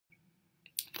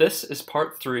This is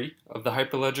part 3 of the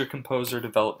Hyperledger Composer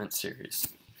development series.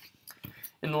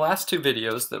 In the last two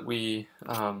videos that we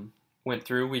went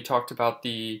through, we talked about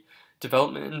the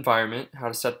development environment, how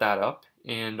to set that up,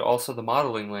 and also the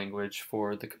modeling language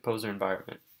for the Composer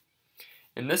environment.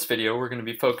 In this video, we're going to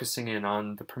be focusing in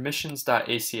on the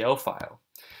permissions.acl file,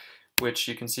 which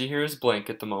you can see here is blank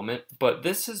at the moment, but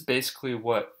this is basically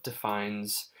what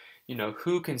defines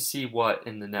who can see what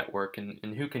in the network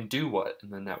and who can do what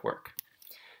in the network.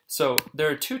 So there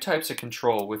are two types of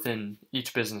control within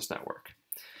each business network.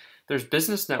 There's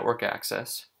business network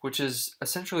access, which is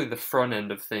essentially the front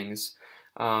end of things.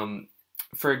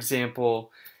 For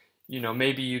example,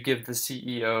 maybe you give the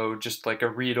CEO just like a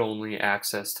read-only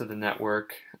access to the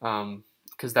network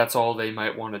because that's all they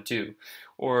might want to do.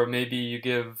 Or maybe you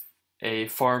give a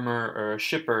farmer or a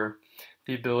shipper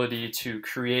the ability to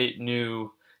create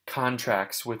new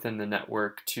contracts within the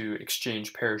network to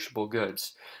exchange perishable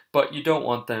goods, but you don't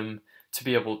want them to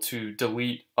be able to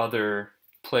delete other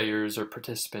players or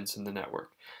participants in the network.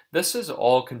 This is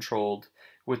all controlled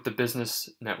with the business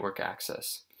network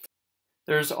access.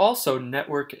 There's also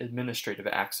network administrative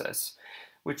access,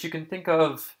 which you can think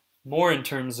of more in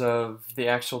terms of the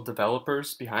actual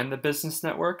developers behind the business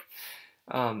network.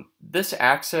 This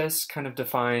access kind of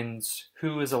defines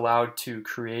who is allowed to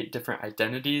create different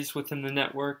identities within the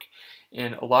network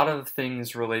and a lot of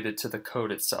things related to the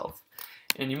code itself.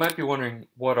 And you might be wondering,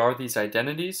 what are these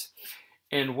identities?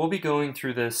 And we'll be going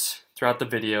through this throughout the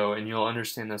video and you'll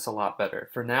understand this a lot better.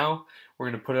 For now, we're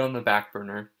going to put it on the back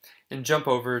burner and jump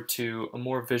over to a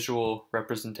more visual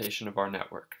representation of our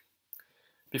network.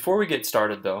 Before we get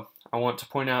started though, I want to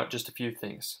point out just a few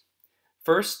things.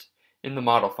 First, in the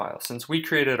model file, since we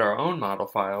created our own model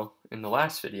file in the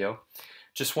last video,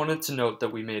 just wanted to note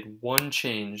that we made one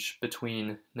change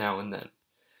between now and then.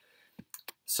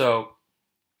 So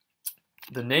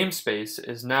the namespace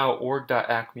is now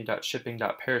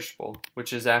org.acme.shipping.perishable,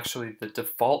 which is actually the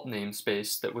default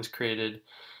namespace that was created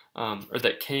or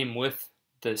that came with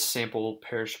this sample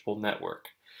perishable network.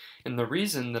 And the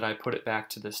reason that I put it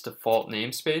back to this default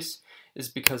namespace is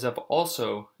because I've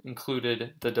also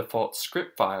included the default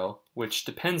script file, which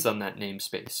depends on that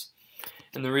namespace.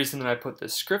 And the reason that I put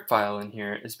this script file in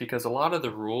here is because a lot of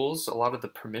the rules, a lot of the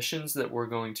permissions that we're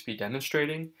going to be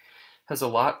demonstrating has a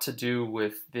lot to do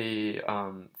with the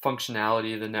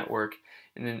functionality of the network,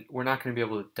 and then we're not going to be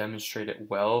able to demonstrate it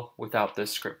well without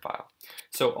this script file.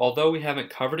 So although we haven't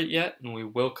covered it yet, and we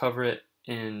will cover it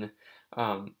in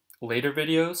later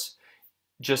videos,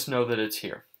 just know that it's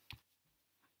here.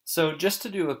 So just to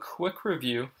do a quick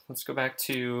review, let's go back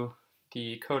to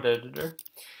the code editor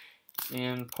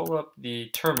and pull up the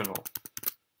terminal.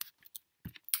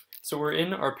 So we're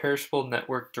in our perishable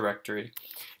network directory.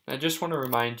 And I just want to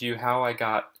remind you how I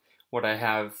got what I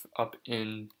have up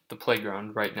in the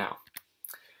playground right now.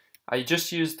 I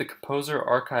just used the composer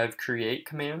archive create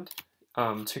command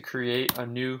to create a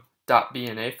new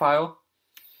 .bna file.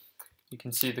 You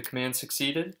can see the command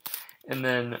succeeded, and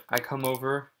then I come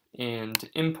over and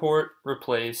import,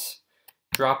 replace,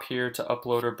 drop here to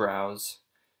upload or browse,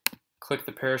 click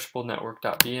the perishable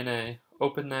network.bna,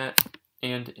 open that,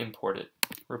 and import it.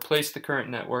 Replace the current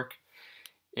network,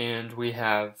 and we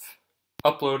have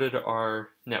uploaded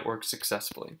our network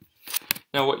successfully.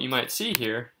 Now what you might see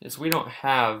here is we don't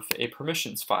have a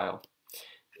permissions file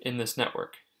in this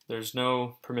network. There's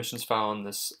no permissions file on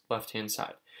this left-hand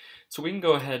side. So we can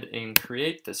go ahead and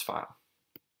create this file.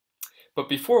 But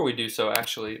before we do so,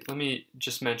 actually, let me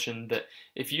just mention that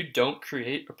if you don't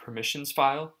create a permissions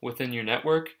file within your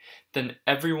network, then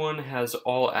everyone has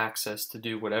all access to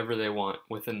do whatever they want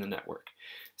within the network.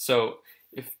 So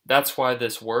that's why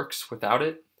this works without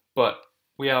it, but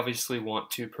we obviously want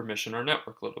to permission our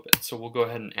network a little bit. So we'll go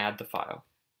ahead and add the file.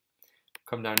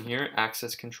 Come down here,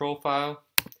 access control file,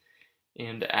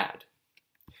 and add.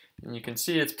 And you can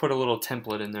see it's put a little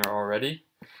template in there already.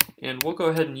 And we'll go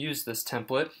ahead and use this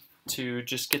template to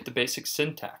just get the basic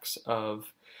syntax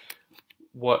of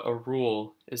what a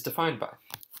rule is defined by.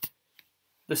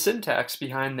 The syntax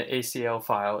behind the ACL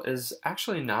file is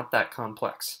actually not that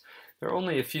complex. There are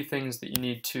only a few things that you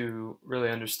need to really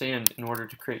understand in order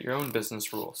to create your own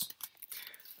business rules.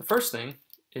 The first thing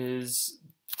is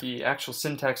the actual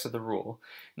syntax of the rule,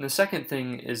 and the second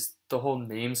thing is the whole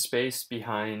namespace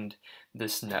behind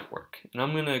this network. And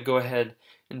I'm going to go ahead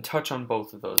and touch on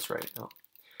both of those right now.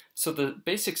 So the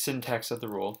basic syntax of the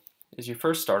rule is you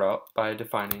first start out by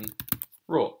defining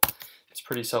rule. It's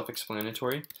pretty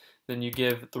self-explanatory. Then you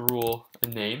give the rule a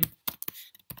name,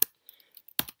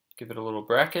 give it a little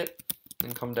bracket,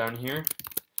 and come down here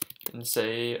and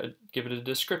say give it a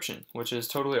description, which is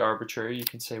totally arbitrary. You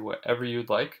can say whatever you'd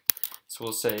like. So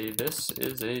we'll say this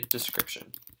is a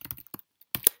description.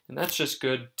 And that's just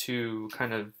good to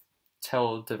kind of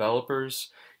tell developers,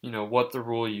 what the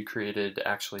rule you created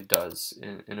actually does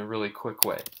in a really quick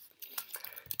way.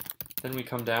 Then we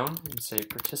come down and say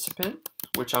participant,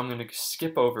 which I'm going to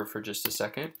skip over for just a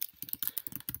second.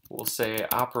 We'll say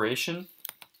operation,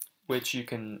 which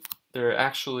there are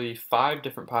actually 5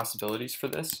 different possibilities for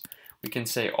this. We can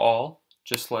say all,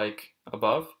 just like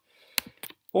above,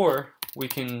 or we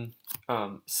can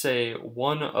say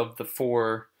one of the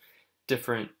 4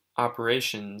 different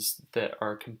operations that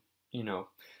are,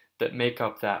 that make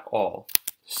up that all.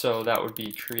 So that would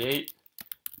be create,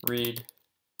 read,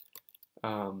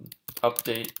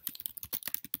 update,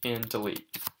 and delete.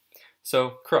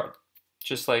 So CRUD.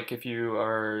 Just like if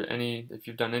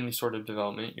you've done any sort of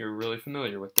development, you're really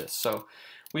familiar with this. So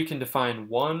we can define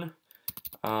one,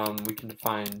 we can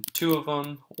define 2 of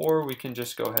them, or we can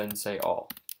just go ahead and say all.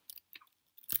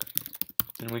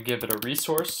 And we give it a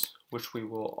resource, which we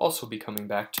will also be coming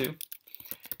back to.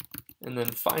 And then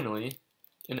finally,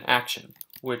 an action,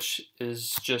 which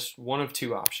is just one of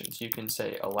 2 options. You can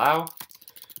say allow,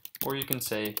 or you can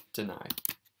say deny.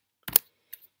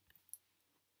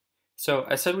 So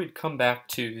I said we'd come back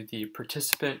to the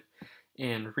participant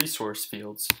and resource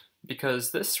fields because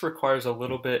this requires a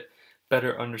little bit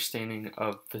better understanding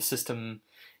of the system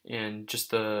and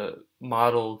just the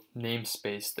model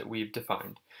namespace that we've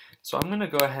defined. So I'm going to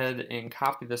go ahead and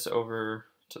copy this over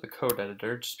to the code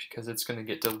editor just because it's going to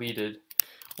get deleted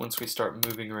once we start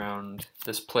moving around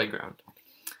this playground.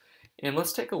 And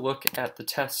let's take a look at the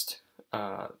test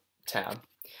tab.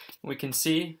 We can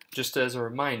see, just as a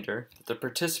reminder, that the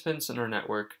participants in our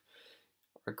network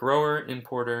are grower,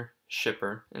 importer,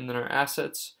 shipper, and then our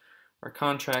assets are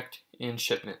contract and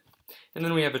shipment. And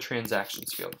then we have a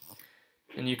transactions field.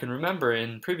 And you can remember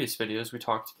in previous videos we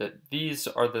talked that these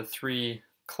are the 3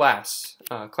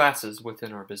 classes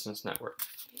within our business network.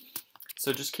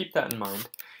 So just keep that in mind.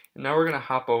 And now we're going to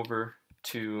hop over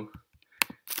to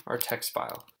our text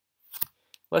file.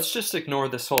 Let's just ignore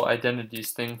this whole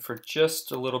identities thing for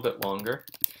just a little bit longer.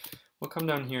 We'll come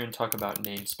down here and talk about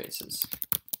namespaces.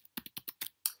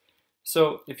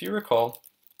 So if you recall,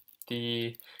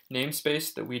 the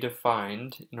namespace that we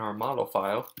defined in our model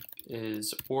file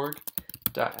is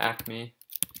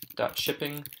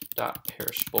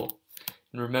org.acme.shipping.perishable.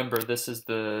 And remember, this is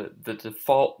the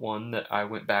default one that I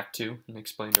went back to and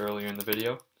explained earlier in the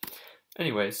video.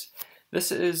 Anyways,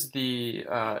 this is the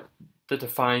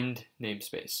defined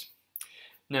namespace.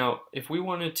 Now, if we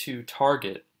wanted to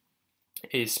target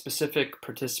a specific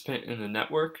participant in the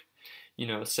network,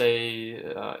 say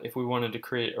if we wanted to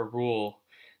create a rule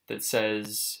that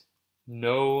says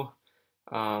no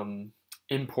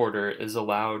importer is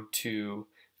allowed to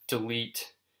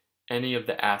delete any of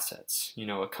the assets,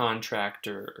 a contract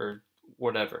or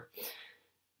whatever.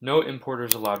 No importer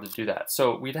is allowed to do that.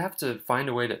 So we'd have to find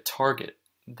a way to target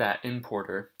that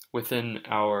importer within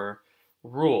our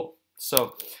rule.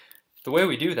 So the way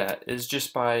we do that is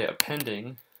just by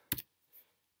appending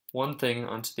one thing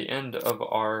onto the end of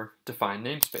our defined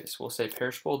namespace. We'll say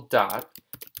perishable dot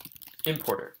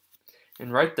importer.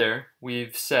 And right there,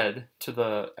 we've said to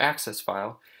the access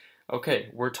file, okay,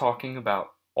 we're talking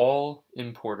about all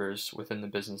importers within the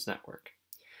business network.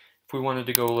 If we wanted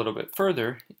to go a little bit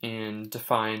further and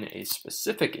define a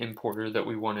specific importer that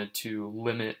we wanted to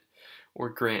limit or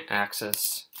grant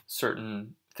access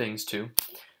certain things to,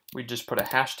 we just put a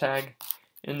hashtag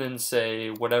and then say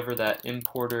whatever that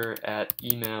importer at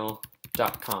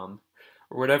email.com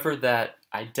or whatever that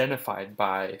identified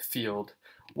by field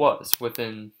was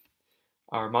within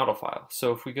our model file.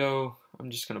 So if we go,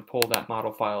 I'm just going to pull that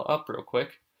model file up real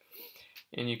quick,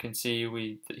 and you can see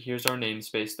here's our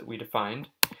namespace that we defined,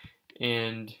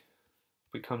 and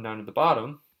we come down to the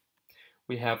bottom,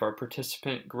 we have our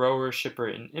participant, grower, shipper,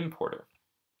 and importer.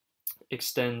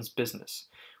 Extends business.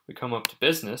 We come up to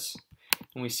business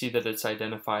and we see that it's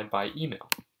identified by email.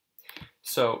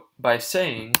 So by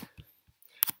saying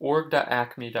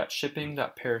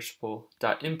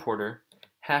org.acme.shipping.perishable.importer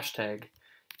hashtag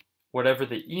whatever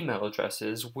the email address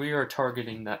is, we are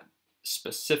targeting that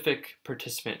specific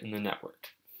participant in the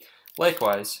network.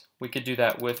 Likewise, we could do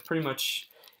that with pretty much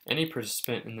any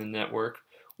participant in the network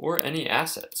or any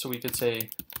asset. So we could say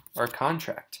our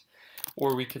contract,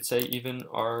 or we could say even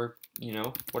our,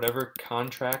 whatever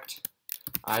contract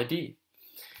ID.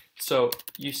 So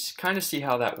you kind of see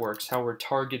how that works, how we're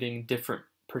targeting different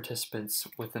participants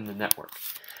within the network.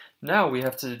 Now we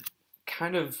have to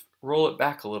kind of roll it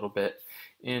back a little bit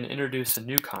and introduce a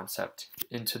new concept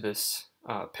into this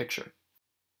picture.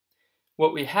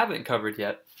 What we haven't covered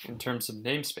yet in terms of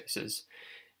namespaces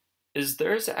is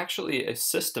there's actually a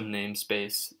system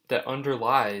namespace that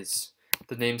underlies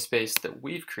the namespace that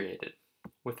we've created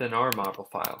within our model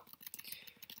file.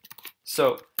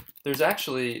 So there's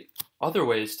actually other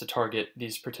ways to target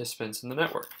these participants in the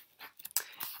network.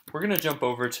 We're going to jump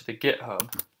over to the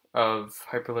GitHub of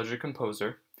Hyperledger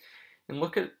Composer and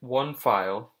look at one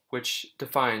file which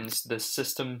defines this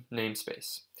system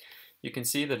namespace. You can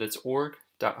see that it's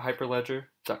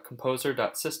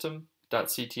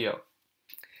org.hyperledger.composer.system.cto.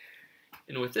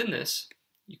 And within this,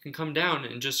 you can come down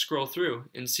and just scroll through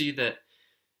and see that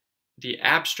the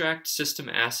abstract system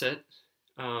asset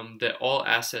that all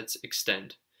assets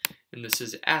extend, and this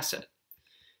is asset.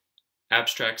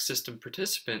 Abstract system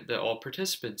participant that all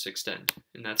participants extend,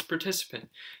 and that's participant.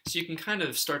 So you can kind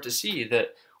of start to see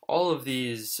that all of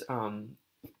these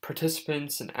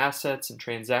participants and assets and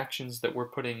transactions that we're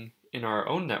putting in our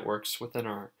own networks within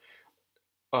our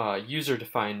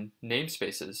user-defined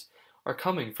namespaces are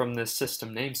coming from this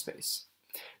system namespace.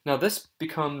 Now this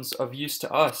becomes of use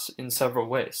to us in several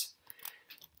ways.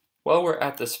 While we're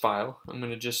at this file, I'm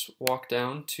going to just walk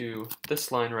down to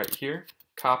this line right here,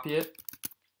 copy it,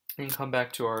 and come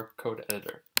back to our code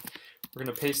editor. We're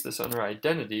going to paste this under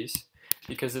identities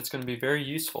because it's going to be very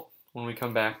useful when we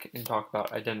come back and talk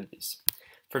about identities.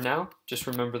 For now, just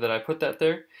remember that I put that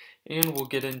there, and we'll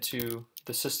get into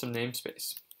the system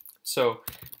namespace. So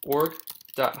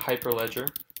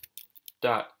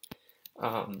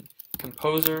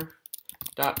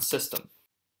org.hyperledger.composer.system.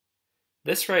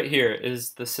 This right here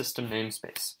is the system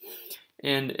namespace,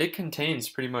 and it contains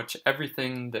pretty much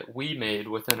everything that we made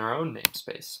within our own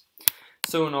namespace.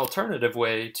 So an alternative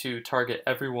way to target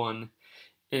everyone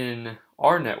in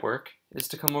our network is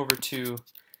to come over to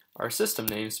our system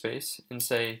namespace and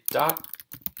say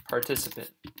 .participant.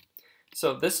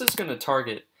 So this is going to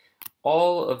target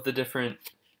all of the different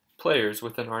players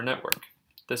within our network.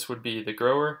 This would be the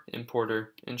grower,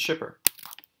 importer, and shipper.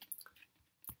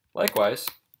 Likewise,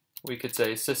 we could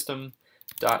say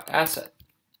system.asset.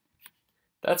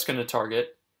 That's going to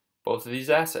target both of these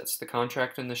assets, the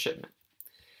contract and the shipment.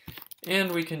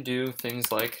 And we can do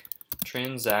things like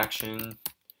transaction,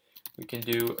 we can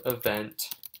do event,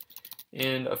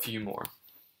 and a few more.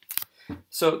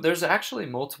 So there's actually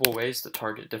multiple ways to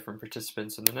target different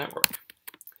participants in the network.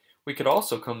 We could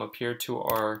also come up here to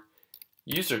our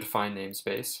user-defined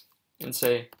namespace and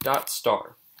say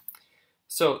 .star.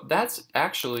 So that's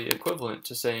actually equivalent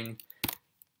to saying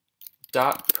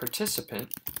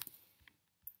 .participant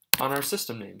on our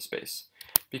system namespace,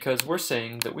 because we're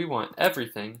saying that we want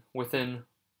everything within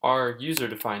our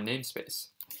user-defined namespace.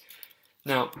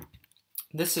 Now,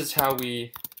 this is how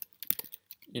we,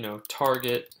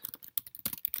 target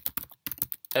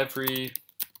everyone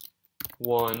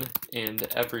and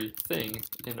everything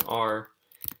in our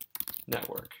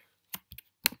network.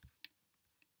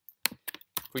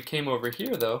 If we came over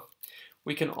here though,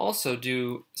 we can also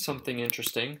do something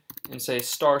interesting and say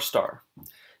star star.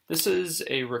 This is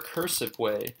a recursive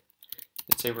way.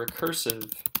 It's a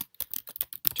recursive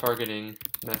targeting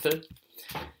method,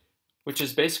 which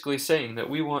is basically saying that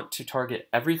we want to target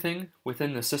everything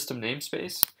within the system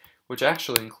namespace, which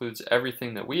actually includes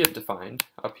everything that we have defined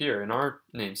up here in our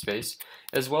namespace,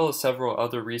 as well as several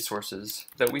other resources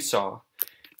that we saw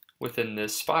within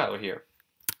this file here.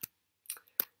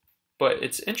 But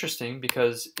it's interesting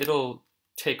because it'll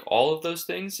take all of those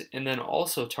things and then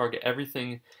also target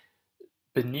everything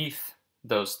beneath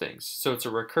those things. So it's a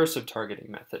recursive targeting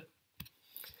method.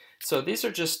 So these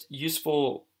are just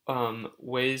useful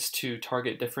ways to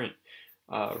target different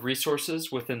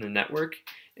resources within the network,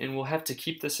 and we'll have to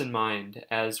keep this in mind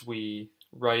as we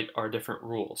write our different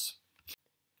rules.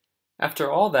 After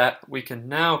all that, we can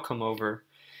now come over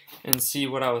and see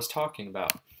what I was talking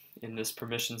about in this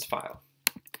permissions file.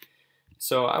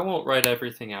 So I won't write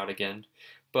everything out again,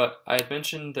 but I had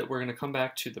mentioned that we're going to come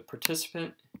back to the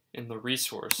participant and the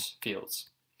resource fields.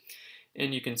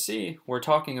 And you can see we're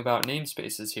talking about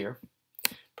namespaces here,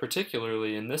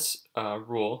 particularly in this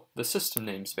rule, the system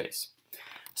namespace.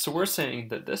 So we're saying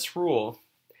that this rule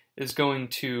is going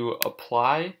to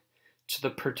apply to the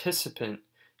participant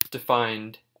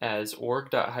defined as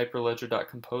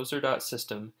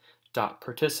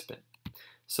org.hyperledger.composer.system.participant.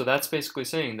 So that's basically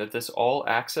saying that this all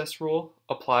access rule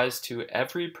applies to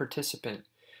every participant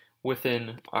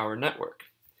within our network.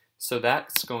 So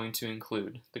that's going to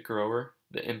include the grower,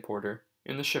 the importer,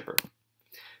 and the shipper.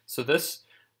 So this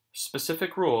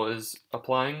specific rule is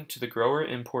applying to the grower,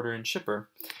 importer, and shipper.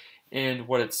 And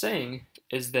what it's saying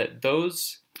is that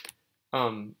those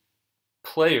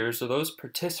players or those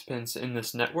participants in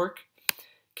this network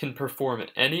can perform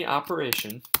any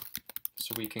operation.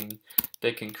 So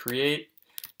they can create,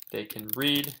 they can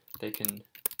read, they can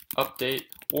update,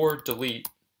 or delete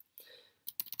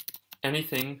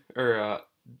anything, or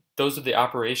those are the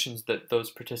operations that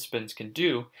those participants can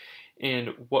do, and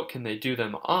what can they do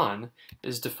them on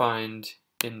is defined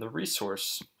in the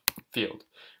resource field,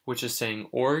 which is saying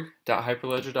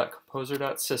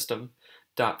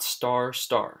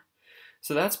org.hyperledger.composer.system.star.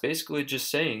 So that's basically just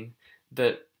saying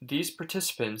that these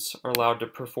participants are allowed to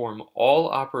perform all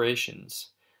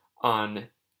operations on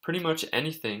pretty much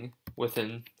anything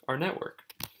within our network.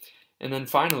 And then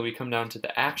finally we come down to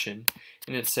the action,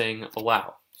 and it's saying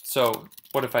allow. So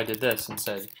what if I did this and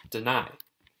said deny?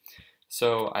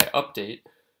 So I update,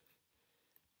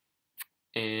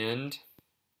 and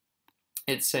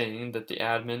it's saying that the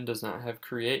admin does not have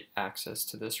create access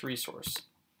to this resource.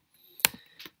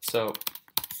 So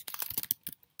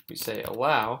we say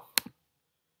allow,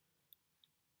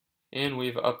 and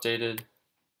we've updated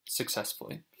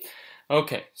successfully.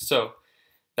 Okay, so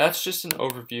that's just an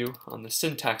overview on the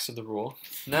syntax of the rule.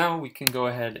 Now we can go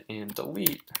ahead and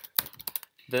delete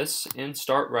this and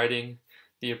start writing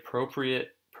the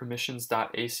appropriate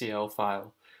permissions.acl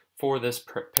file for this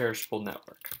perishable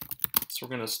network. So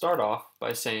we're going to start off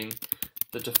by saying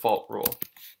the default rule.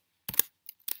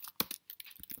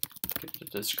 Give the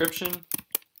description,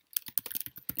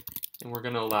 and we're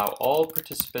going to allow all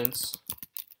participants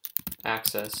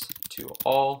access to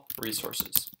all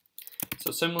resources.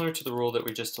 So similar to the rule that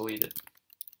we just deleted.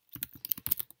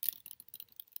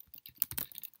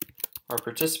 Our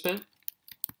participant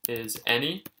is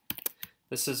any.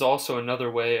 This is also another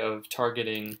way of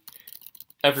targeting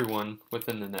everyone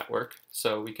within the network.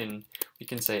 So we can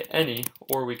say any,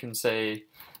 or we can say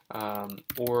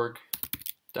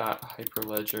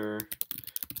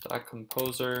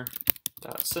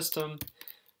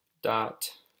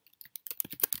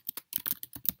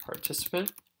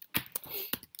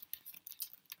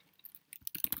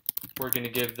We're going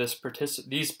to give these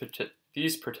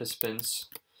participants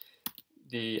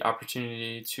the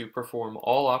opportunity to perform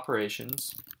all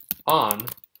operations on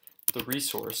the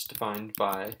resource defined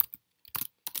by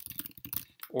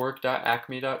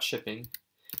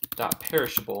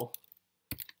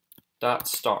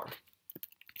org.acme.shipping.perishable.star.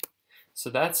 So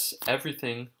that's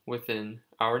everything within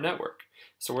our network.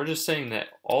 So we're just saying that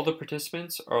all the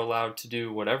participants are allowed to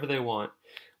do whatever they want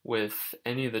with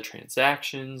any of the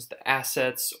transactions, the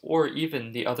assets, or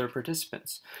even the other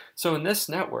participants. So in this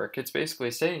network, it's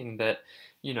basically saying that,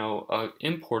 an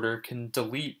importer can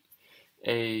delete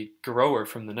a grower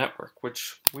from the network,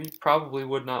 which we probably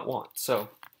would not want.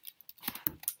 So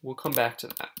we'll come back to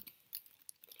that.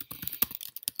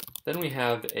 Then we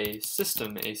have a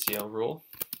system ACL rule,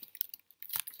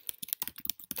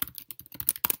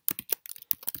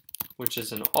 which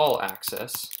is an all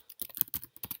access.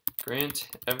 Grant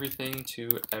everything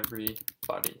to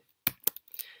everybody.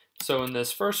 So in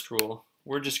this first rule,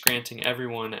 we're just granting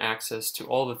everyone access to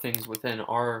all the things within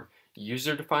our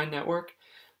user-defined network,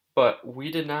 but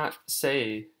we did not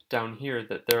say down here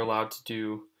that they're allowed to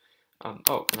do,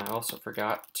 oh, and I also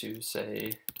forgot to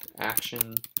say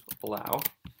action allow.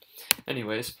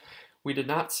 Anyways, we did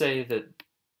not say that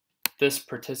this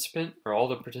participant, or all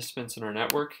the participants in our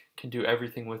network, can do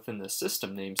everything within the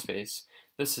system namespace.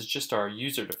 This is just our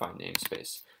user-defined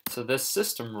namespace. So this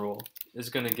system rule is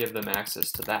going to give them access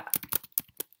to that.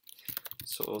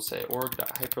 So we'll say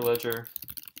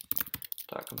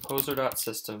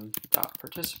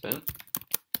org.hyperledger.composer.system.participant.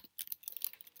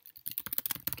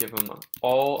 Give them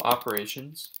all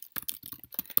operations.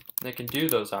 They can do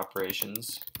those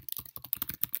operations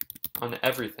on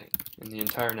everything in the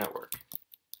entire network.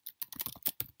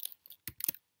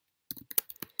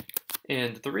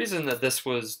 And the reason that this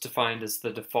was defined as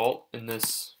the default in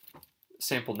this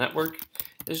sample network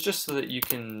is just so that you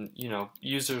can,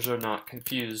 users are not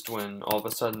confused when all of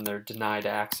a sudden they're denied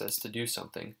access to do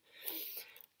something.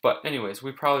 But anyways,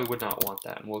 we probably would not want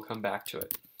that, and we'll come back to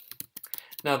it.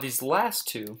 Now these last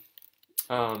two,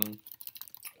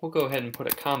 we'll go ahead and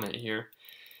put a comment here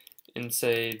and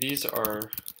say these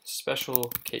are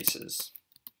special cases,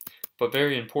 but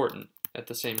very important at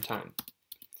the same time.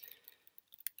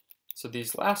 So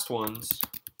these last ones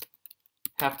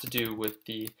have to do with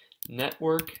the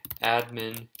network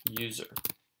admin user,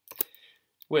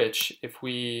 which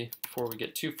before we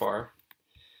get too far,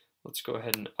 let's go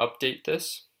ahead and update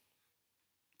this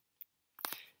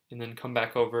and then come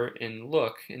back over and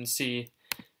look and see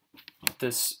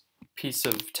this piece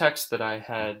of text that I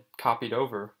had copied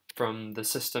over from the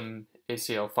system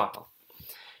ACL file.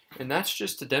 And that's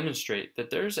just to demonstrate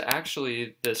that there's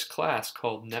actually this class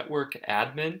called network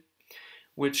admin,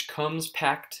 which comes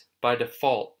packed by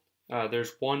default.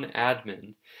 There's one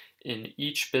admin in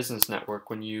each business network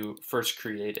when you first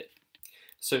create it.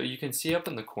 So you can see up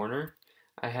in the corner,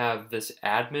 I have this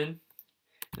admin,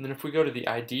 and then if we go to the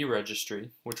ID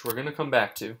registry, which we're going to come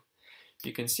back to,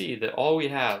 you can see that all we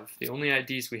have, the only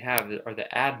IDs we have are the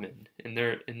admin, and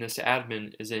this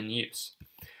admin is in use.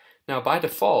 Now by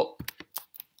default,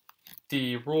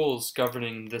 the rules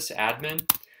governing this admin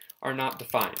are not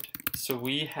defined. So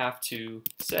we have to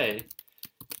say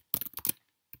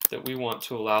that we want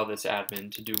to allow this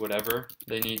admin to do whatever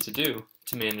they need to do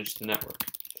to manage the network.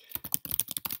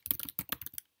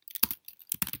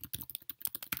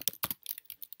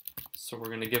 So we're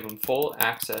going to give them full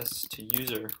access to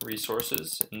user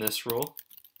resources in this rule.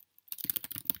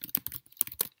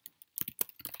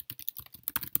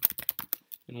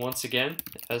 And once again,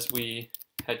 as we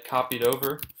had copied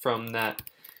over from that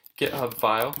GitHub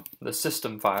file, the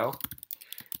system file,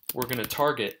 we're going to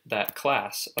target that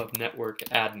class of network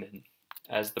admin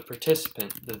as the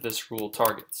participant that this rule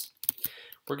targets.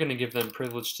 We're going to give them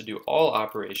privilege to do all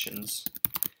operations,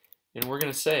 and we're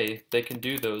going to say they can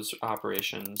do those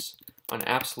operations on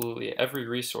absolutely every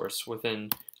resource within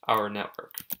our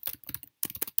network.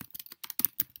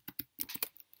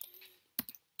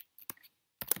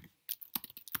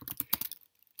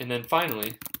 And then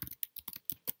finally,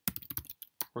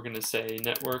 we're going to say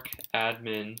network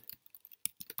admin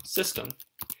system.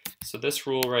 So this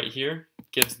rule right here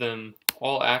gives them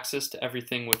all access to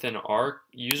everything within our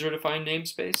user-defined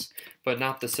namespace, but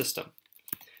not the system.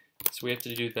 So we have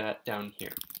to do that down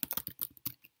here,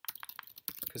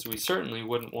 because we certainly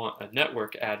wouldn't want a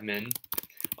network admin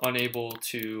unable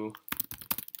to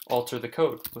alter the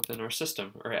code within our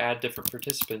system or add different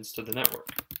participants to the network.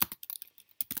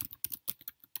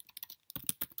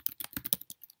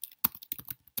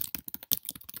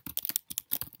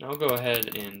 Now I'll go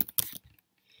ahead and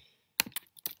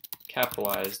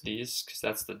capitalize these because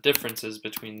that's the differences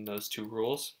between those two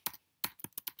rules.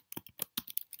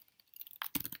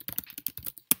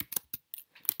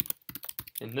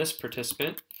 And this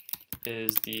participant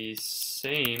is the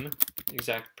same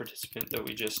exact participant that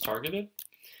we just targeted.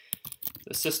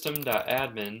 The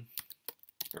system.admin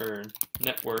or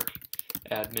network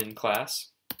admin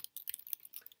class.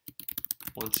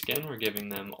 Once again, we're giving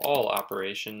them all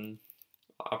operations,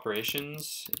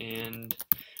 and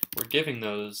we're giving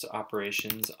those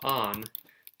operations on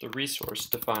the resource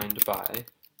defined by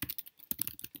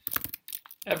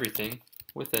everything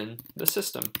within the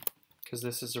system, because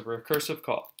this is a recursive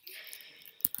call.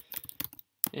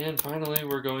 And finally,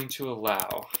 we're going to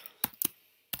allow.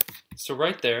 So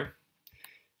right there,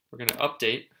 we're going to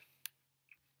update,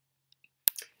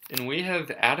 and we have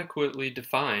adequately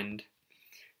defined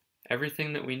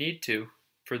everything that we need to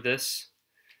for this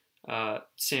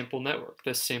sample network,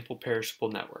 this sample perishable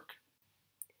network.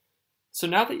 So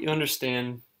now that you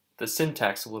understand the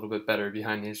syntax a little bit better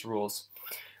behind these rules,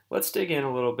 let's dig in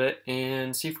a little bit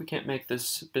and see if we can't make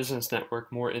this business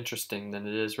network more interesting than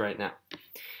it is right now.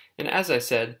 And as I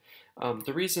said,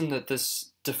 the reason that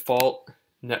this default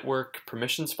network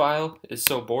permissions file is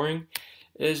so boring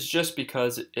is just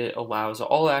because it allows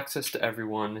all access to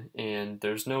everyone, and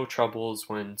there's no troubles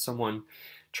when someone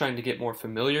trying to get more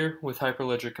familiar with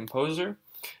Hyperledger Composer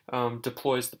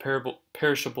deploys the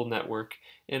perishable network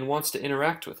and wants to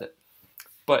interact with it.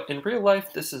 But in real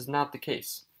life, this is not the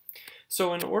case.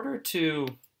 So in order to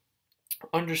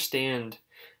understand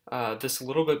this a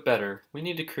little bit better, we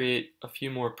need to create a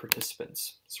few more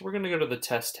participants. So we're going to go to the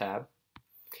Test tab,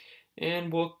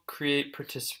 and we'll create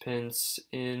participants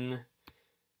in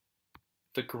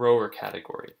the grower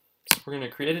category. So we're going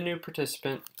to create a new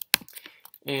participant,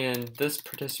 and this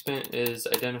participant is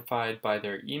identified by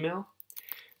their email.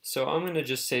 So I'm going to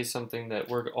just say something that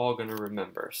we're all going to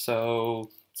remember. So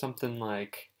something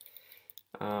like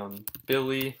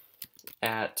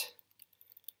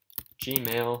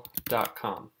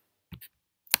billy@gmail.com,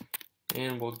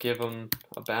 and we'll give them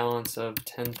a balance of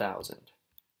 10,000.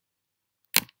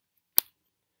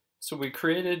 So we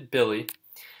created Billy,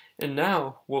 and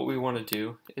now what we want to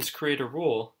do is create a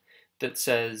rule that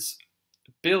says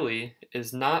Billy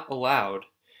is not allowed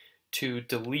to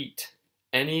delete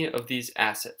any of these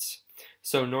assets.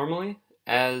 So normally,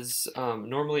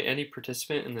 normally any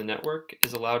participant in the network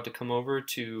is allowed to come over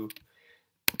to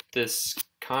this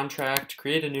contract,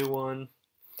 create a new one,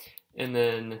 and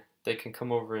then they can come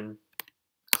over and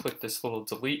click this little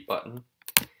delete button,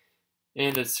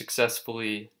 and it's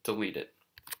successfully deleted.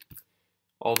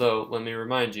 Although, let me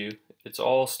remind you, it's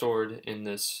all stored in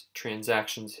this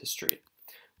transactions history.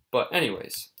 But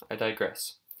anyways, I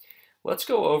digress. Let's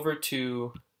go over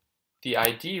to the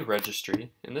ID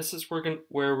registry, and this is where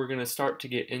we're going to start to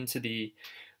get into the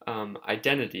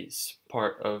identities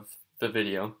part of the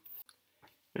video.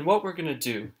 And what we're going to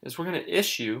do is we're going to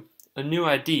issue a new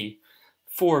ID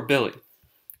for Billy.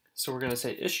 So we're going to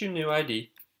say issue new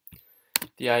ID.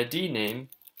 The ID name,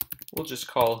 we'll just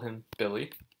call him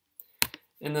Billy.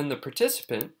 And then the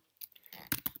participant,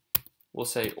 we'll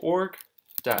say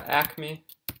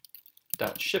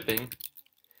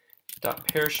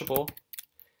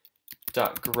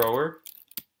org.acme.shipping.perishable.grower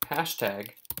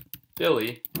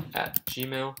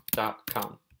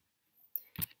 #Billy@gmail.com.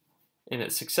 And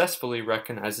it successfully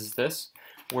recognizes this.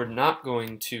 We're not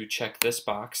going to check this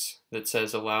box that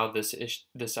says allow this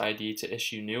ID to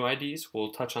issue new IDs.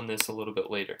 We'll touch on this a little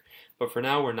bit later. But for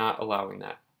now, we're not allowing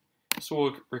that. So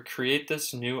we'll recreate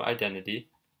this new identity.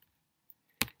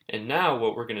 And now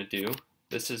what we're going to do,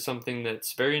 this is something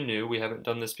that's very new, we haven't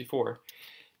done this before,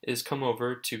 is come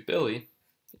over to Billy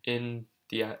in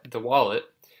the wallet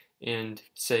and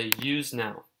say use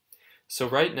now. So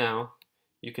right now,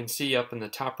 you can see up in the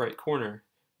top right corner,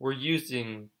 we're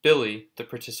using Billy, the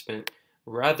participant,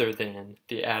 rather than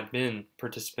the admin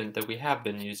participant that we have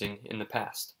been using in the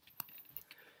past.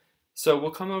 So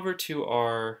we'll come over to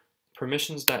our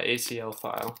permissions.acl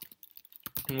file,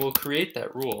 and we'll create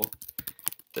that rule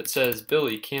that says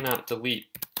Billy cannot delete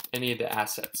any of the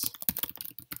assets.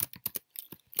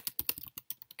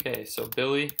 Okay, so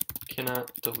Billy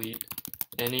cannot delete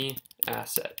any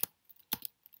asset.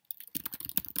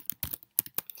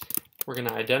 We're going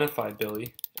to identify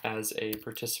Billy as a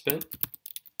participant,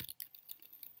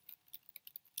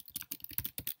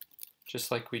 just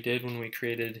like we did when we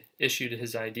created issue to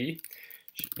his ID,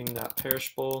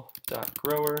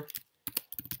 shipping.perishable.grower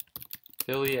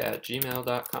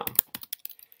Billy@gmail.com.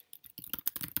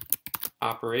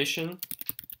 Operation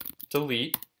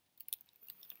delete.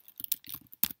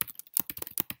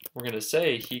 We're going to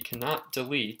say he cannot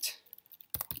delete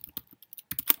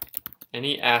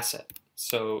any asset.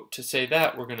 So to say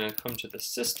that, we're going to come to the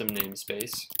system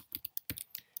namespace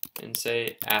and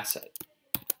say asset.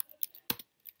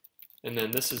 And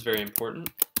then this is very important.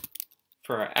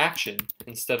 For our action,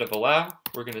 instead of allow,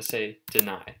 we're going to say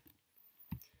deny.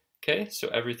 Okay, so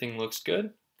everything looks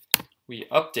good. We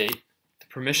update the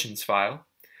permissions file,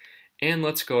 and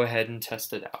let's go ahead and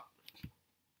test it out.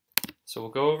 So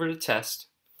we'll go over to test.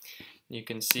 You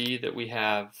can see that we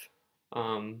have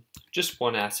just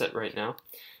one asset right now.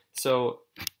 So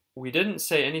we didn't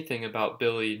say anything about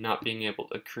Billy not being able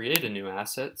to create a new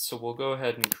asset, so we'll go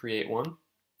ahead and create one.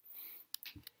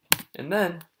 And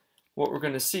then what we're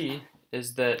going to see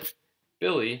is that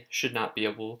Billy should not be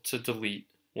able to delete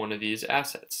one of these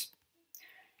assets.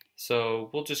 So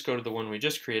we'll just go to the one we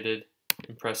just created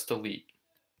and press delete.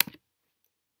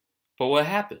 But what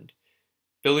happened?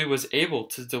 Billy was able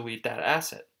to delete that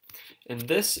asset. And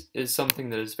this is something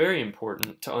that is very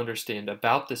important to understand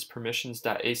about this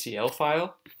permissions.acl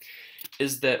file,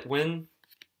 is that when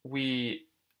we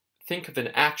think of an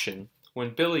action,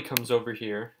 when Billy comes over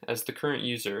here as the current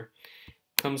user,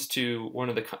 comes to one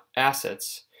of the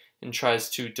assets and tries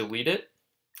to delete it,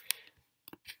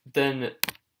 then the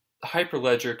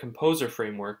Hyperledger Composer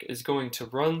framework is going to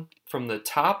run from the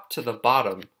top to the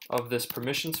bottom of this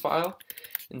permissions file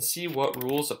and see what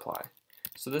rules apply.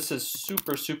 So this is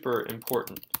super, super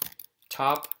important.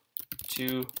 Top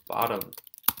to bottom,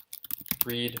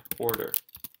 read order.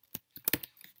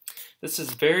 This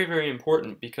is very, very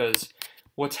important because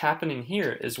what's happening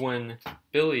here is when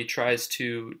Billy tries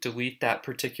to delete that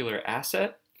particular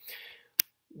asset,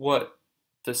 what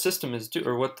the system is doing,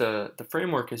 or what the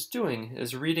framework is doing,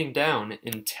 is reading down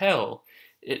until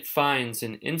it finds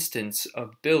an instance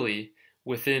of Billy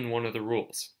within one of the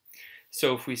rules.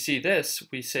 So if we see this,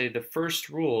 we say the first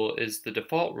rule is the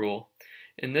default rule,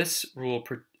 and this rule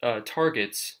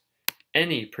targets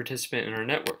any participant in our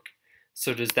network.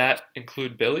 So does that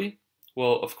include Billy?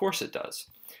 Well, of course it does.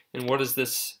 And what does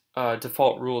this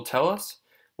default rule tell us?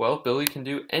 Well, Billy can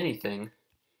do anything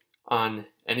on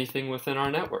anything within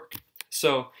our network.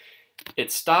 So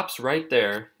it stops right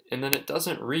there, and then it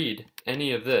doesn't read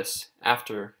any of this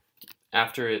after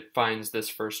it finds this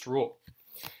first rule.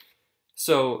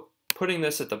 So putting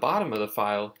this at the bottom of the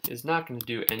file is not going to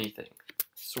do anything.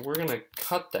 So we're going to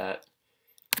cut that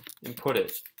and put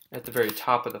it at the very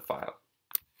top of the file.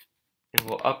 And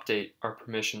we'll update our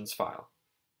permissions file.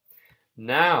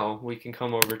 Now we can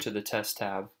come over to the test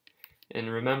tab, and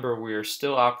remember we are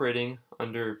still operating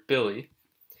under Billy.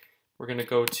 We're going to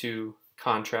go to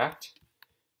contract,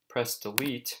 press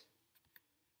delete,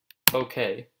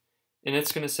 OK, and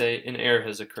it's going to say an error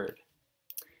has occurred.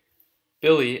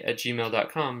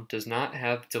 Billy@gmail.com does not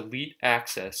have delete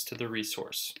access to the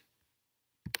resource.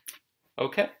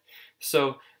 Okay,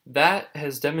 so that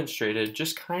has demonstrated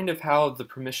just kind of how the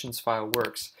permissions file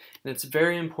works, and it's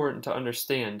very important to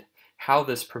understand how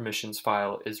this permissions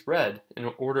file is read in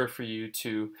order for you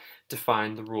to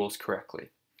define the rules correctly.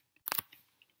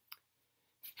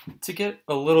 To get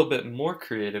a little bit more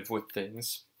creative with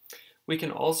things, we can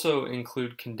also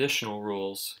include conditional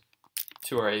rules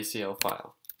to our ACL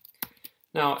file.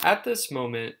 Now, at this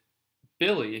moment,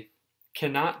 Billy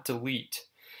cannot delete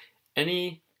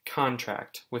any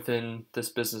contract within this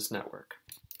business network.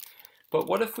 But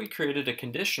what if we created a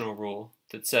conditional rule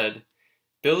that said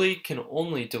Billy can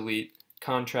only delete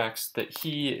contracts that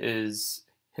he is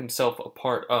himself a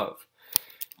part of?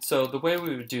 So the way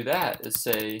we would do that is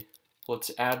say, let's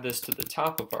add this to the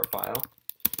top of our file.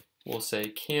 We'll say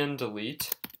can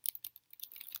delete.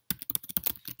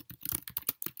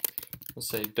 We'll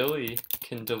say Billy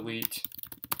can delete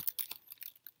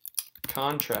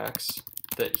contracts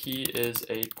that he is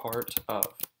a part of.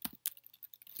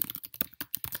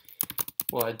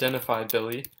 We'll identify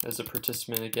Billy as a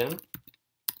participant again.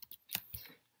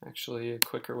 Actually, a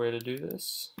quicker way to do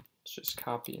this is just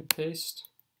copy and paste.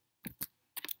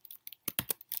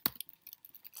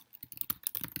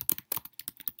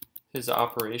 His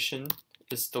operation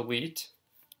is delete.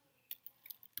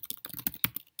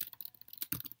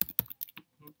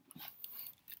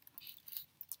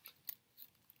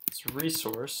 His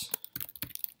resource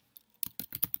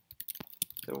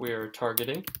that we are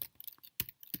targeting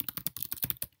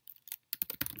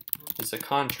is a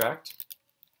contract,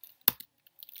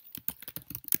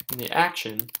 and the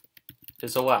action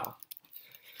is allow.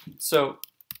 So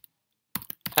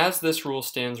as this rule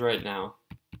stands right now,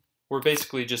 we're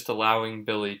basically just allowing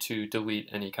Billy to delete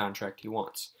any contract he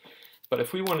wants. But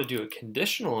if we want to do a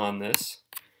conditional on this,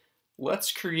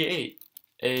 let's create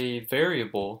a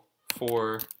variable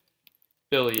for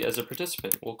Billy as a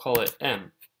participant. We'll call it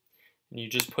M. And you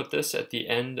just put this at the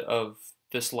end of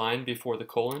this line before the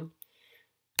colon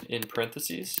in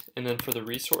parentheses, and then for the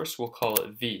resource we'll call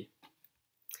it V.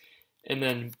 And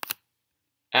then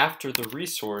after the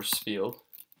resource field,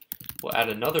 we'll add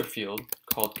another field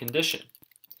called condition.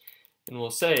 And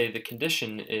we'll say the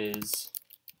condition is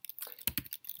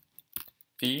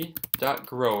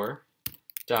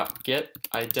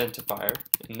v.grower.getIdentifier,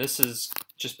 and this is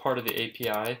just part of the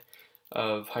API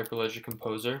of Hyperledger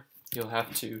Composer.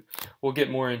 We'll get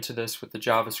more into this with the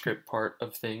JavaScript part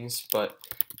of things, but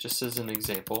just as an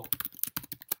example.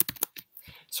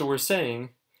 So we're saying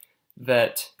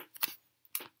that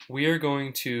we are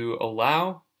going to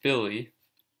allow Billy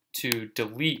to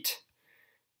delete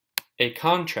a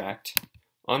contract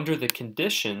under the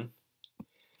condition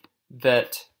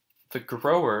that the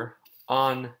grower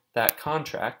on that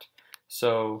contract,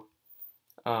 so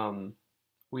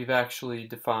we've actually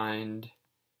defined,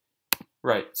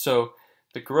 right, so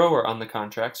the grower on the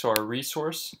contract, so our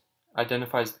resource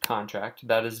identifies the contract,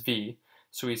 that is V,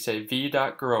 so we say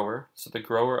v.grower, so the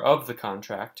grower of the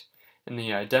contract, and the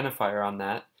identifier on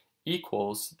that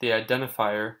equals the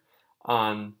identifier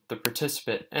on the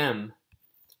participant M,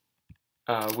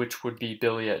 which would be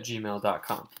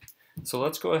billy@gmail.com. So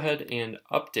let's go ahead and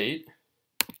update.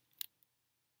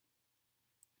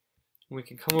 We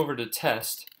can come over to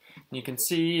test, and you can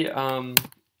see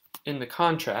in the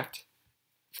contract,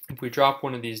 if we drop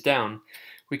one of these down,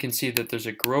 we can see that there's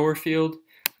a grower field,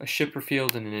 a shipper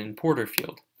field, and an importer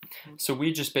field. So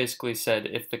we just basically said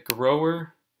if the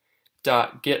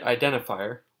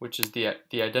grower.getIdentifier, which is the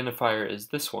identifier is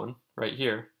this one right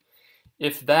here,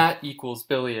 if that equals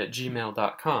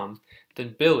billy@gmail.com,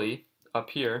 then Billy up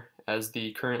here as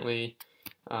the currently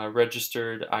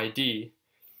registered ID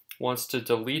wants to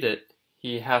delete it,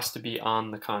 he has to be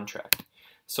on the contract.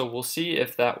 So we'll see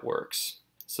if that works.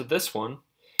 So this one,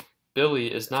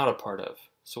 Billy is not a part of.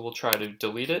 So we'll try to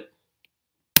delete it,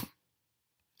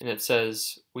 and it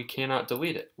says we cannot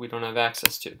delete it. We don't have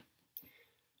access to.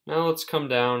 Now let's come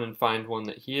down and find one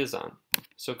that he is on.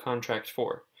 So contract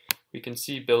 4. We can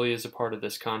see Billy is a part of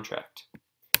this contract.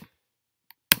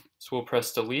 So we'll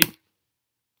press delete,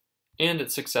 and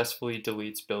it successfully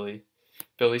deletes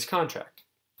Billy's contract.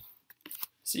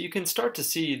 So you can start to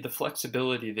see the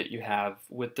flexibility that you have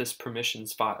with this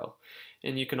permissions file,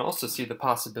 and you can also see the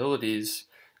possibilities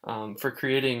for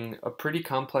creating a pretty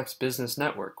complex business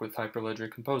network with Hyperledger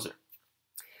Composer.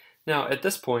 Now at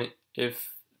this point,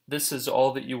 if this is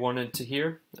all that you wanted to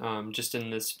hear, just in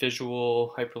this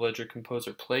visual Hyperledger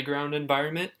Composer playground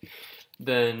environment,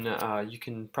 then you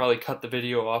can probably cut the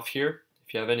video off here.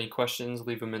 If you have any questions,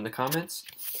 leave them in the comments.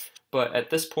 But at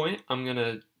this point, I'm going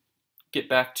to get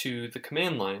back to the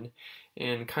command line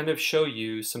and kind of show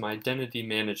you some identity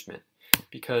management,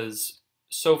 because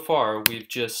so far we've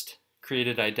just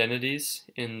created identities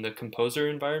in the Composer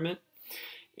environment,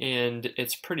 and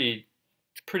it's pretty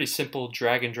simple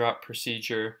drag and drop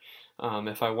procedure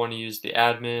If I want to use the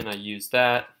admin, I use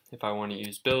that. If I want to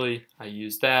use Billy, I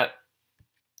use that.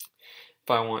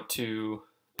 If I want to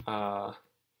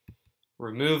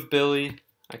remove Billy,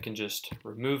 I can just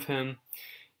remove him.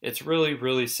 It's really,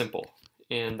 really simple,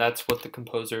 and that's what the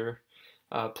Composer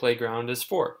playground is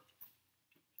for.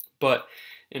 But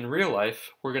in real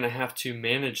life, we're going to have to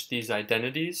manage these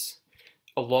identities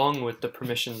along with the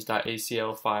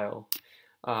permissions.acl file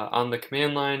on the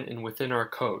command line and within our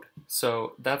code.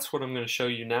 So that's what I'm going to show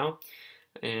you now,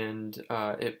 and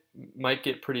it might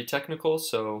get pretty technical,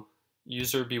 so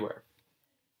user beware.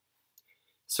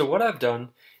 So what I've done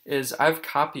is I've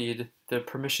copied the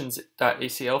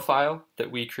permissions.acl file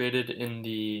that we created in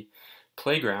the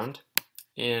playground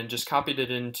and just copied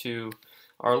it into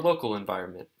our local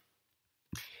environment.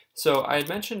 So I had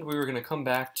mentioned we were going to come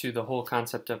back to the whole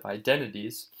concept of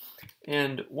identities,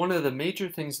 and one of the major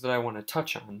things that I want to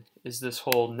touch on is this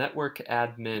whole network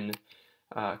admin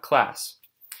class.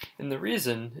 And the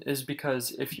reason is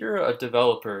because if you're a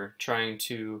developer trying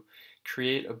to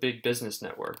create a big business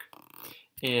network,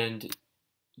 and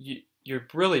you're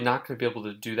really not going to be able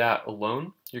to do that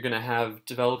alone. You're going to have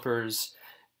developers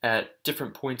at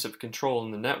different points of control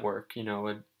in the network.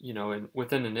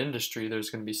 Within an industry, there's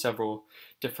going to be several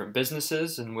different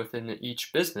businesses, and within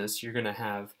each business, you're going to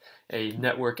have a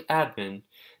network admin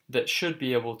that should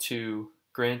be able to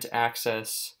grant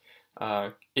access,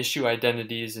 issue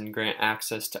identities, and grant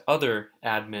access to other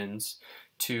admins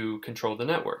to control the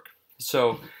network.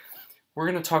 So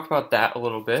we're going to talk about that a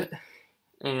little bit.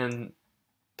 And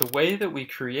the way that we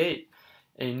create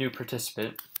a new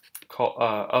participant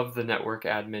of the network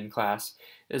admin class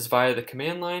is via the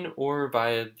command line or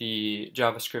via the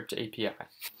JavaScript API.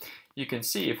 You can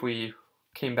see if we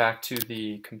came back to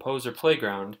the Composer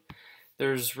playground,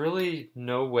 there's really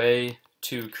no way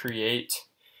to create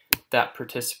that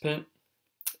participant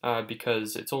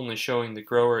because it's only showing the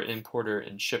grower, importer,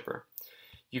 and shipper.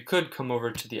 You could come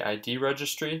over to the ID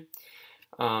registry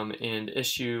and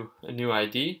issue a new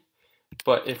ID,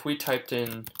 but if we typed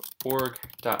in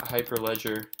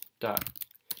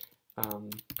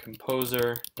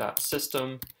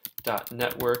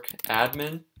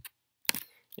org.hyperledger.composer.system.network.admin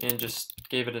and just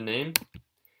gave it a name,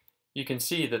 you can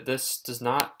see that this does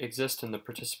not exist in the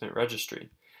participant registry.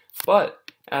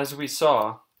 But as we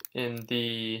saw in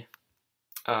the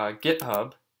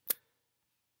GitHub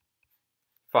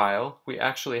file, we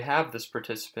actually have this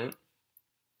participant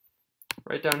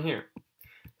right down here.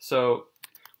 So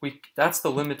that's the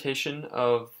limitation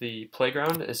of the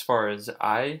playground as far as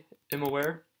I am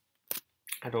aware.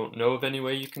 I don't know of any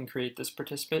way you can create this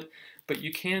participant, but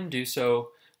you can do so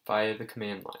via the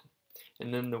command line.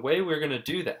 And then the way we're going to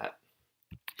do that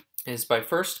is by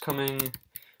first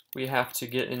we have to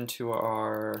get into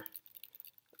our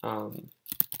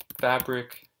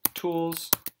Fabric tools,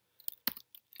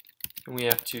 and we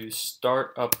have to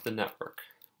start up the network.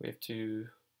 We have to,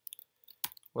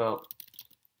 well,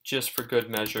 just for good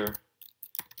measure,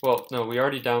 well, no, we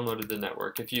already downloaded the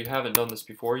network. If you haven't done this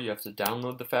before, you have to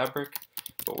download the Fabric,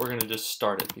 but we're going to just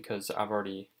start it because I've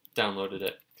already downloaded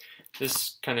it.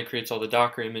 This kind of creates all the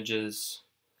Docker images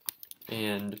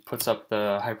and puts up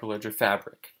the Hyperledger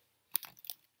Fabric.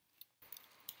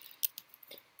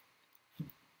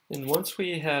 And once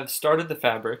we have started the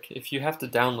Fabric, if you have to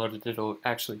download it, it'll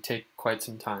actually take quite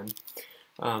some time.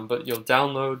 But you'll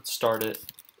download, start it,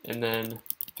 and then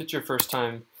if it's your first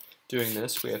time doing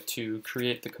this, we have to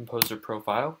create the Composer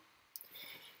profile.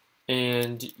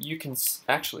 And you can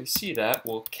actually see that.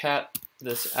 We'll cat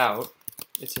this out.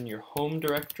 It's in your home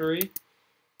directory,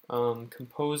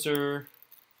 Composer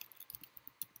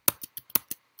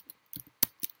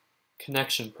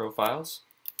connection profiles,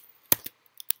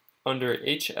 under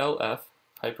HLF,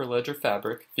 Hyperledger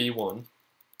Fabric v1,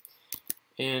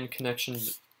 and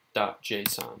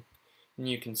connection.json. And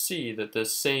you can see that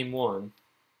this same one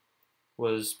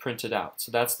was printed out.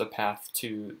 So that's the path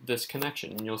to this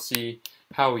connection, and you'll see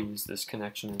how we use this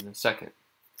connection in a second.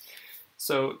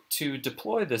 So to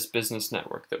deploy this business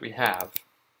network that we have,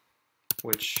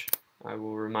 which I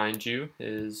will remind you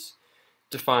is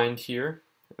defined here,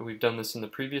 we've done this in the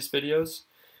previous videos.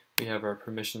 We have our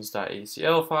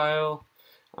permissions.acl file.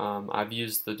 I've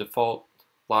used the default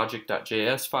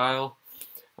logic.js file,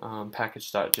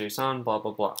 package.json, blah,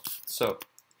 blah, blah. So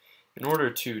in order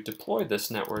to deploy this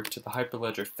network to the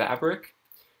Hyperledger Fabric,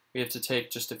 we have to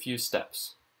take just a few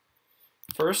steps.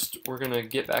 First, we're going to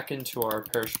get back into our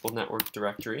perishable network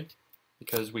directory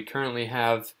because we currently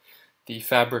have the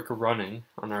Fabric running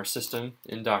on our system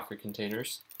in Docker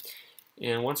containers.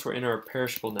 And once we're in our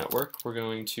perishable network, we're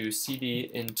going to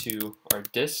cd into our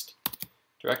dist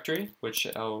directory, which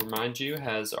I'll remind you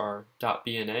has our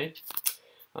 .bna.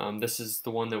 This is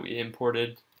the one that we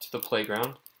imported to the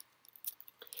playground.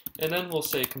 And then we'll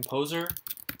say composer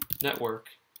network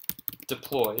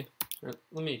deploy. Or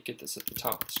let me get this at the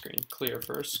top of the screen. Clear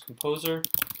first. Composer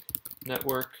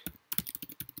network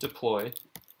deploy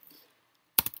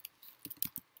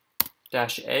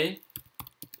 -a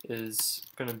is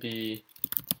going to be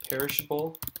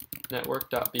perishable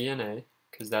network.bna,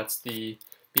 because that's the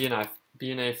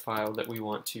BNA file that we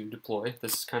want to deploy.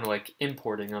 This is kind of like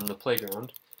importing on the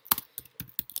playground.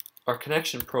 Our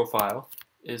connection profile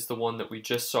is the one that we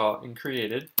just saw and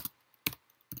created.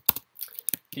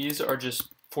 These are just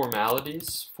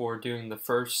formalities for doing the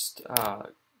first,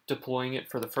 deploying it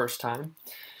for the first time.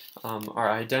 Our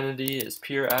identity is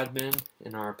peer admin,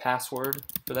 and our password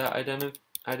for that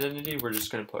identity we're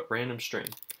just going to put random string.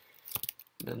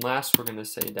 And then last we're going to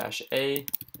say -a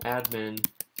admin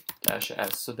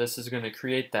 -s. So this is going to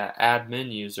create that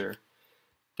admin user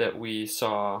that we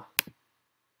saw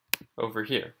over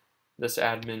here. This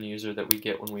admin user that we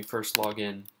get when we first log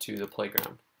in to the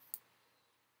playground.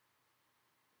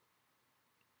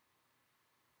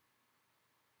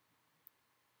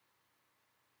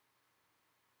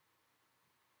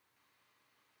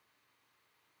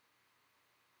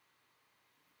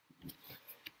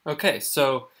 Okay,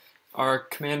 so our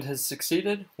command has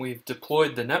succeeded. We've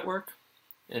deployed the network,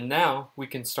 and now we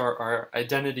can start our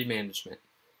identity management.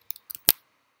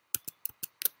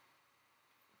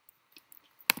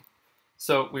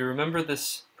 So we remember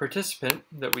this participant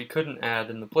that we couldn't add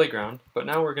in the playground, but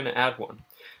now we're going to add one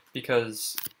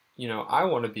because, I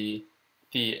want to be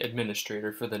the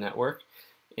administrator for the network,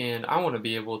 and I want to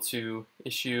be able to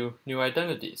issue new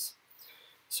identities.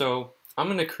 So I'm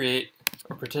going to create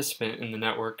a participant in the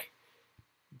network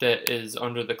that is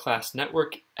under the class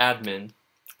network admin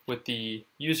with the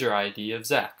user ID of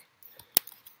Zach.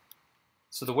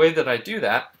 So the way that I do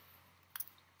that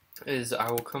is I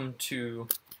will come to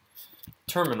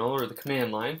terminal, or the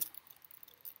command line,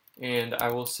 and I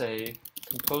will say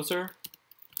composer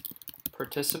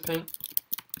participant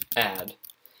add.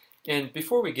 And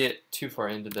before we get too far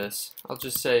into this, I'll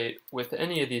just say with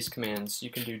any of these commands you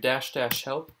can do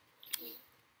 --help,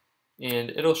 and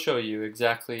it'll show you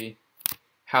exactly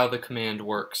how the command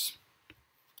works.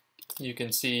 You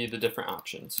can see the different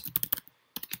options,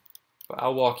 but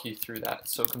I'll walk you through that.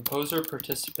 So composer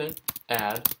participant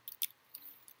add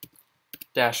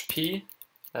 -p,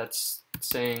 that's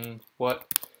saying what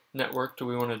network do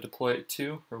we want to deploy it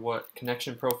to, or what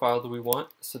connection profile do we want.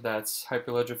 So that's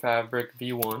Hyperledger Fabric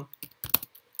v1.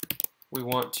 We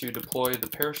want to deploy the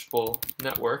perishable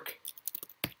network.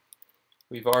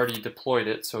 We've already deployed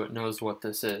it, so it knows what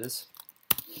this is.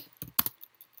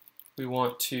 We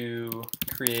want to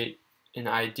create an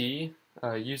ID,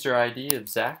 a user ID of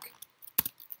Zach.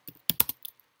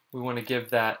 We want to give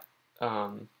that,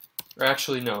 or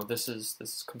actually no, this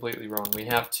is completely wrong.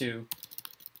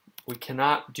 We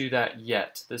cannot do that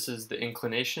yet. This is the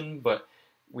inclination, but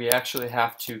we actually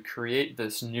have to create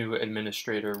this new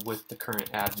administrator with the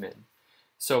current admin.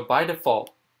 So by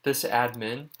default, this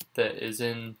admin that is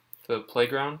in the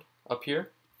playground up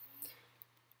here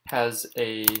has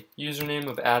a username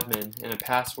of admin and a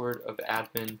password of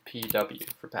admin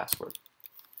pw for password.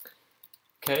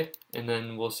 Okay, and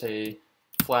then we'll say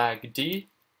flag D,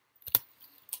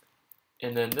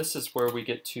 and then this is where we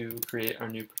get to create our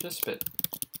new participant.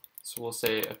 So we'll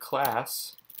say a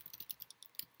class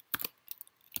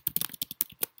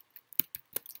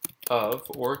of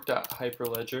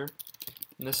org.hyperledger,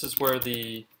 and this is where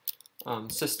the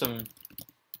system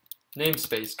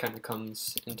namespace kind of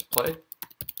comes into play,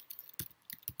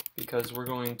 because we're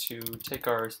going to take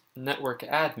our network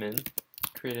admin,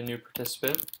 create a new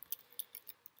participant,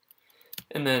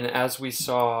 and then as we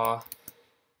saw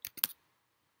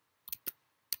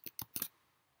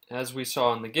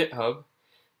in the GitHub,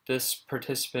 this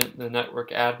participant, the network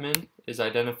admin, is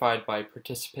identified by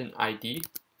participant ID,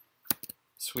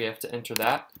 so we have to enter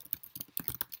that.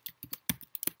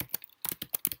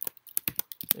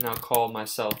 And I'll call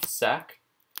myself Zach.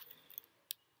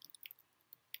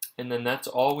 And then that's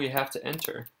all we have to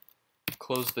enter.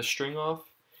 Close the string off,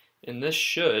 and this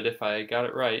should, if I got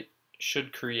it right,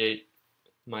 should create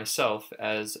myself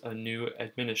as a new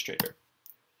administrator.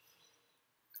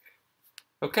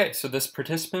 Okay, so this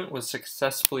participant was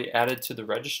successfully added to the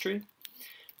registry.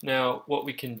 Now what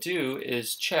we can do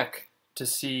is check to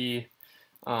see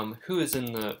who is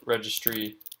in the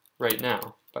registry right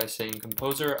now by saying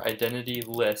composer identity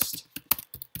list,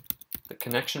 the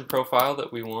connection profile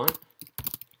that we want,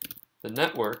 the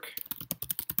network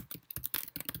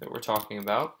that we're talking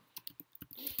about,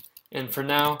 and for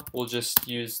now we'll just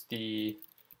use the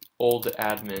old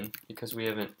admin because we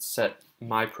haven't set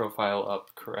my profile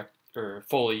up correct or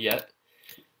fully yet.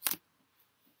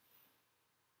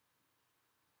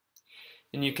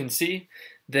 And you can see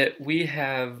that we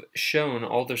have shown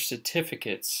all the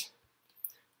certificates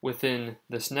within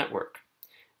this network.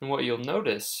 And what you'll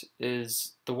notice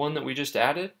is the one that we just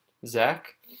added,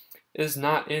 Zach, is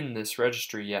not in this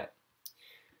registry yet.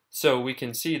 So we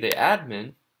can see the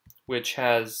admin, which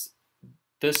has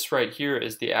this right here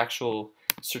is the actual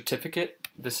certificate.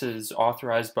 This is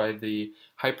authorized by the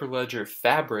Hyperledger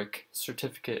Fabric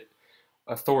Certificate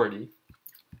Authority.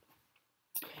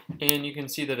 And you can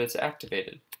see that it's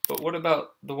activated. But what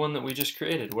about the one that we just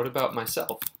created? What about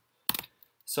myself?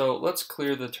 So let's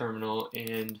clear the terminal,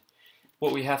 and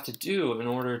what we have to do in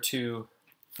order to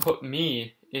put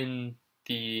me in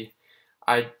the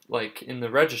in the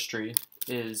registry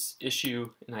is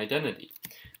issue an identity.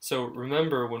 So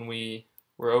remember when we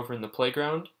were over in the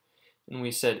playground and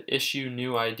we said issue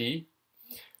new ID,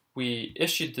 we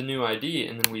issued the new ID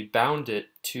and then we bound it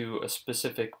to a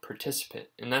specific participant,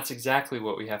 and that's exactly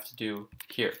what we have to do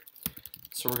here.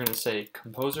 So we're going to say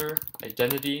composer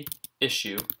identity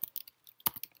issue,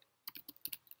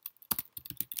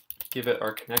 give it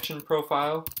our connection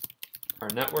profile, our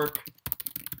network.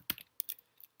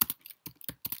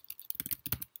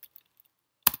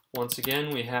 Once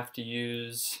again, we have to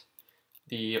use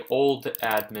the old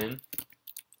admin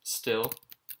still,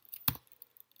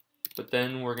 but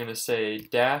then we're going to say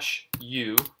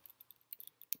 -u,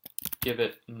 give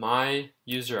it my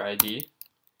user ID,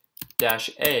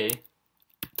 -a,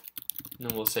 and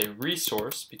then we'll say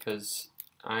resource because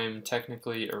I'm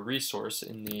technically a resource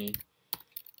in the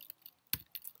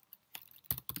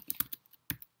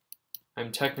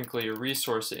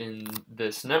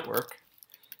this network,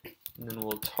 and then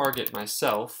we'll target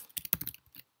myself.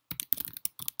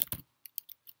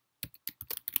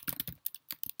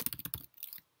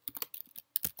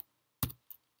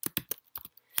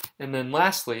 And then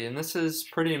lastly, and this is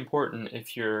pretty important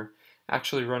if you're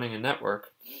actually running a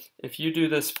network, if you do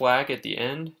this flag at the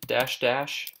end,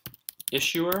 --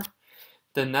 issuer,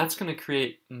 then that's going to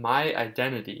create my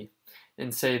identity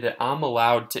and say that I'm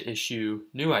allowed to issue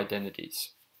new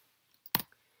identities.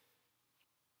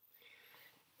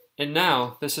 And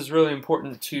now, this is really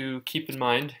important to keep in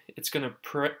mind. It's going to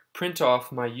print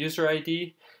off my user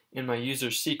ID and my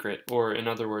user secret, or in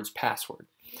other words, password.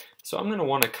 So I'm going to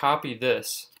want to copy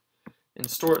this and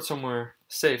store it somewhere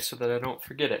safe so that I don't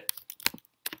forget it,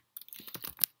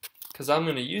 because I'm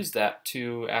going to use that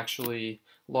to actually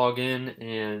log in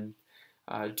and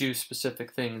do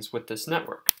specific things with this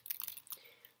network.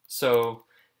 So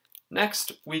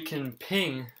next we can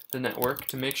ping the network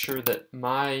to make sure that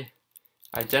my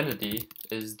identity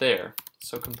is there.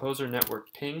 So composer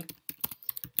network ping,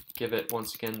 give it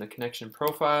once again the connection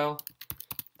profile,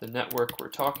 the network we're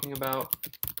talking about.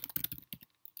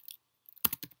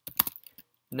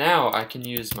 Now I can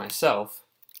use myself.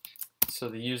 So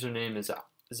the username is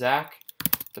Zach,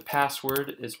 the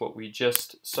password is what we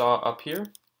just saw up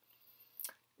here,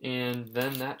 and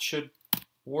then that should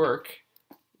work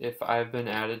if I've been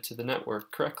added to the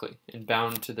network correctly and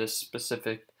bound to this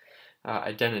specific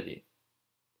identity.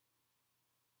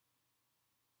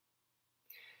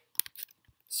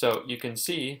 So you can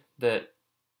see that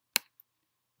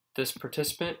this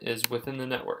participant is within the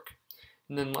network.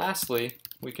 And then lastly,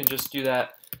 we can just do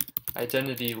that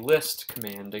identity list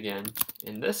command again,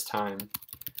 and this time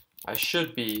I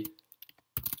should be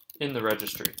in the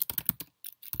registry.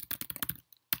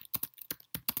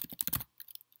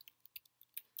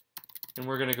 And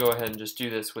we're going to go ahead and just do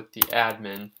this with the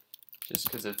admin just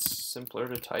because it's simpler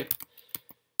to type.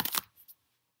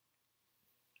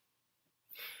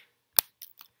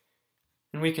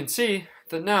 And we can see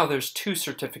that now there's two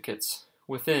certificates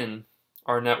within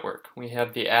our network. We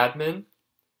have the admin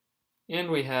and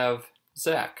we have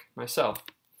Zach, myself.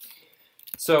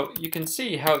 So you can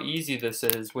see how easy this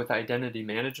is with identity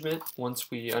management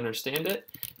once we understand it,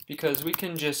 because we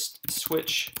can just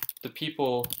switch the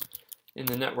people in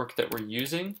the network that we're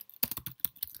using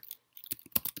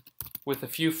with a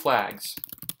few flags.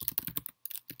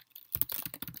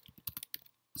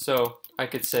 So I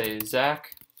could say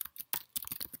Zach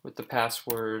with the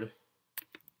password,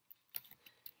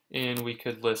 and we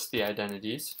could list the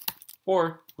identities,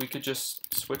 or we could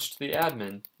just switch to the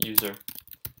admin user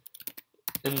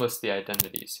and list the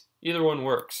identities. Either one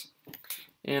works.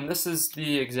 And this is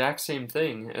the exact same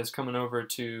thing as coming over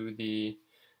to the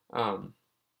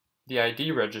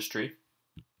ID registry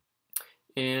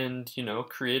and, you know,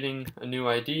 creating a new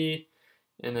ID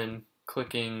and then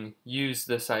clicking use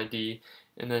this ID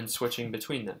and then switching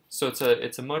between them. So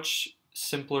it's a much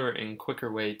simpler and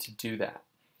quicker way to do that.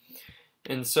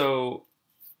 And so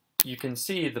you can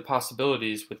see the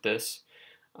possibilities with this.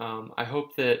 I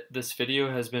hope that this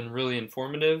video has been really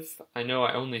informative. I know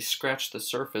I only scratched the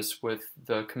surface with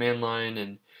the command line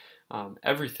and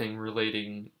everything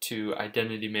relating to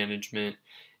identity management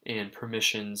and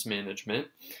permissions management,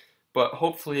 but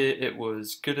hopefully it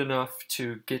was good enough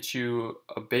to get you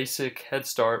a basic head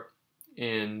start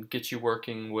and get you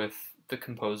working with the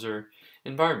Composer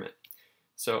environment.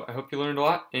 So I hope you learned a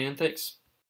lot, and thanks.